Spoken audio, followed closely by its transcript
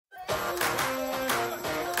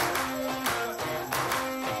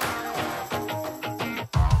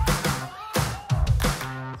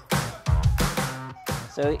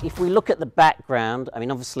So if we look at the background, I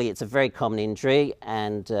mean, obviously it's a very common injury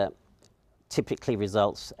and typically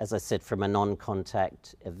results, as I said, from a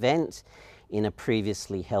non-contact event in a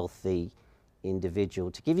previously healthy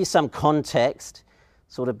individual. To give you some context,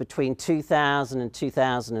 sort of between 2000 and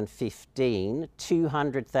 2015,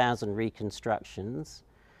 200,000 reconstructions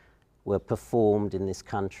were performed in this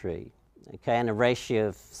country, okay, and a ratio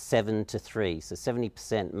of 7 to 3, so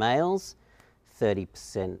 70% males,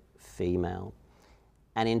 30% female.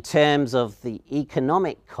 And in terms of the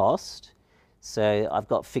economic cost, so I've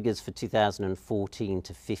got figures for 2014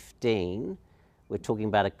 to 15, we're talking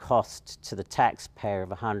about a cost to the taxpayer of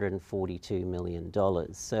 $142 million.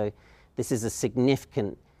 So this is a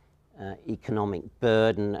significant economic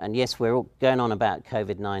burden. And yes, we're all going on about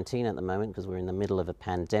COVID-19 at the moment because we're in the middle of a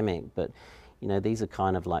pandemic, but you know, these are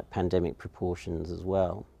kind of like pandemic proportions as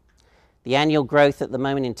well. The annual growth at the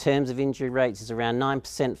moment in terms of injury rates is around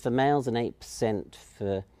 9% for males and 8%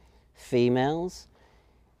 for females.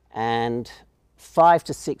 And 5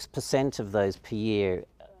 to 6% of those per year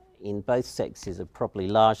in both sexes are probably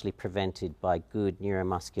largely prevented by good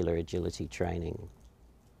neuromuscular agility training.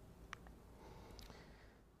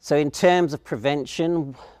 So in terms of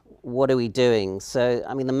prevention, what are we doing? So,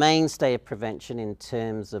 I mean, the mainstay of prevention in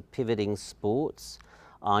terms of pivoting sports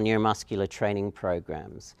are neuromuscular training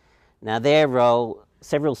programs. Now, their role,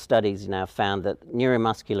 several studies now found that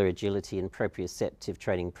neuromuscular agility and proprioceptive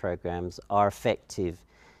training programs are effective,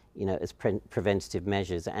 you know, as preventative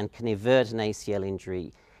measures and can avert an ACL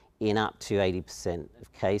injury in up to 80%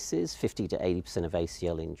 of cases, 50 to 80% of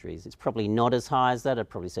ACL injuries. It's probably not as high as that. I'd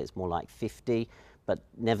probably say it's more like 50, but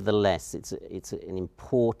nevertheless, it's an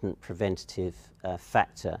important preventative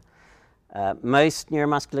factor. Most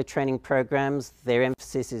neuromuscular training programs, their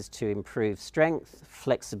emphasis is to improve strength,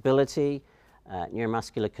 flexibility,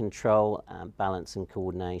 neuromuscular control, balance and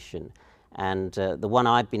coordination. And the one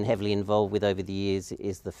I've been heavily involved with over the years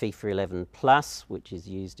is the FIFA 11 Plus, which is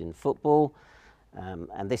used in football.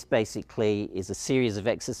 And this basically is a series of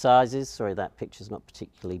exercises. Sorry, that picture's not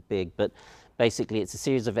particularly big, but basically it's a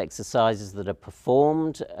series of exercises that are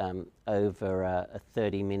performed over a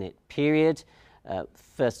 30-minute period.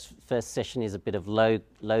 First session is a bit of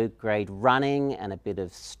low-grade running and a bit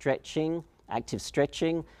of stretching, active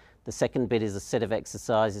stretching. The second bit is a set of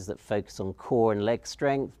exercises that focus on core and leg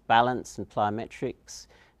strength, balance and plyometrics,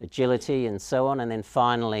 agility and so on. And then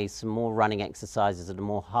finally, some more running exercises at a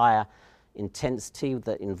more higher intensity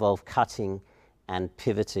that involve cutting and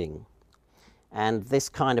pivoting. And this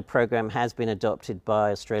kind of program has been adopted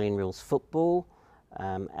by Australian rules football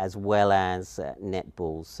as well as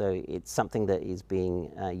netball. So it's something that is being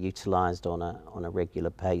utilised on a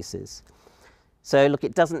regular basis. So look,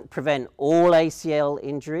 it doesn't prevent all ACL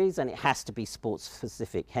injuries and it has to be sports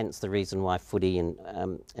specific, hence the reason why footy and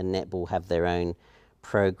netball have their own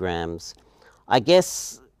programs. I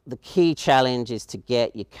guess the key challenge is to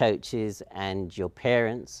get your coaches and your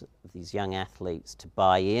parents of these young athletes to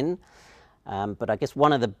buy in. But I guess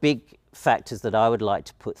one of the big factors that I would like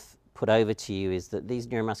to put over to you is that these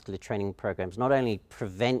neuromuscular training programs not only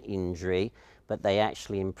prevent injury, but they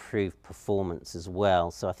actually improve performance as well.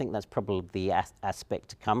 So I think that's probably the aspect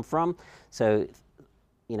to come from. So,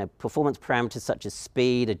 you know, performance parameters such as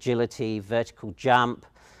speed, agility, vertical jump,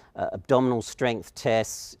 abdominal strength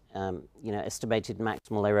tests, you know, estimated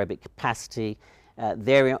maximal aerobic capacity,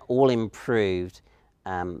 they're all improved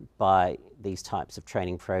by these types of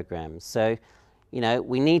training programs. So, you know,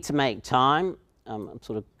 we need to make time. I'm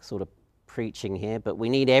sort of preaching here, but we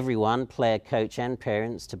need everyone, player, coach, and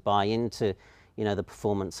parents, to buy into, you know, the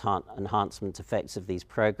performance enhancement effects of these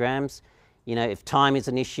programs. You know, if time is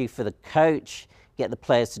an issue for the coach, get the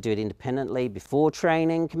players to do it independently before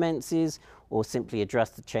training commences, or simply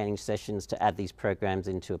adjust the training sessions to add these programs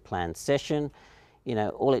into a planned session. You know,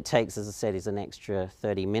 all it takes, as I said, is an extra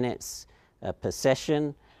 30 minutes per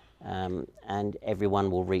session, and everyone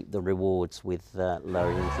will reap the rewards with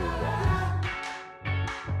lower injury rates.